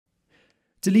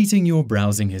Deleting your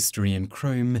browsing history in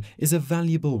Chrome is a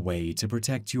valuable way to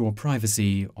protect your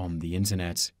privacy on the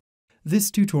internet. This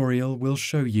tutorial will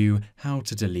show you how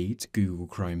to delete Google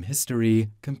Chrome history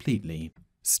completely.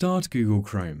 Start Google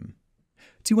Chrome.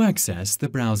 To access the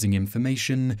browsing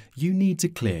information, you need to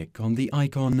click on the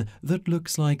icon that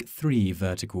looks like 3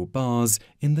 vertical bars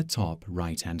in the top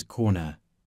right-hand corner.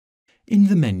 In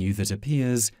the menu that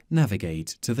appears,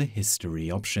 navigate to the History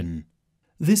option.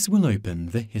 This will open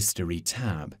the History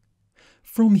tab.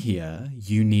 From here,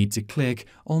 you need to click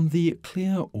on the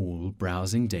Clear All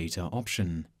Browsing Data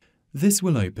option. This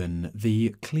will open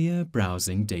the Clear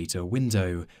Browsing Data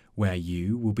window, where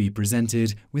you will be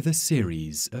presented with a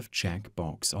series of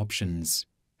checkbox options.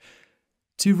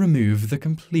 To remove the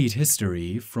complete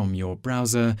history from your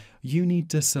browser, you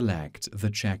need to select the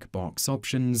checkbox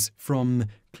options from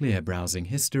Clear Browsing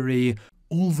History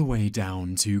all the way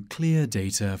down to Clear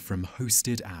Data from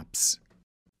Hosted Apps.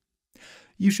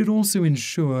 You should also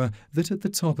ensure that at the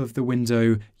top of the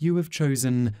window you have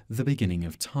chosen the beginning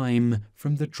of time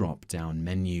from the drop-down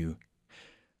menu.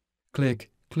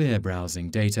 Click Clear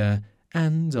Browsing Data,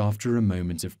 and after a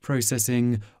moment of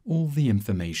processing, all the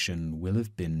information will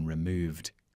have been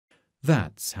removed.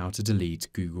 That's how to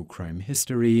delete Google Chrome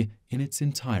history in its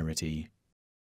entirety.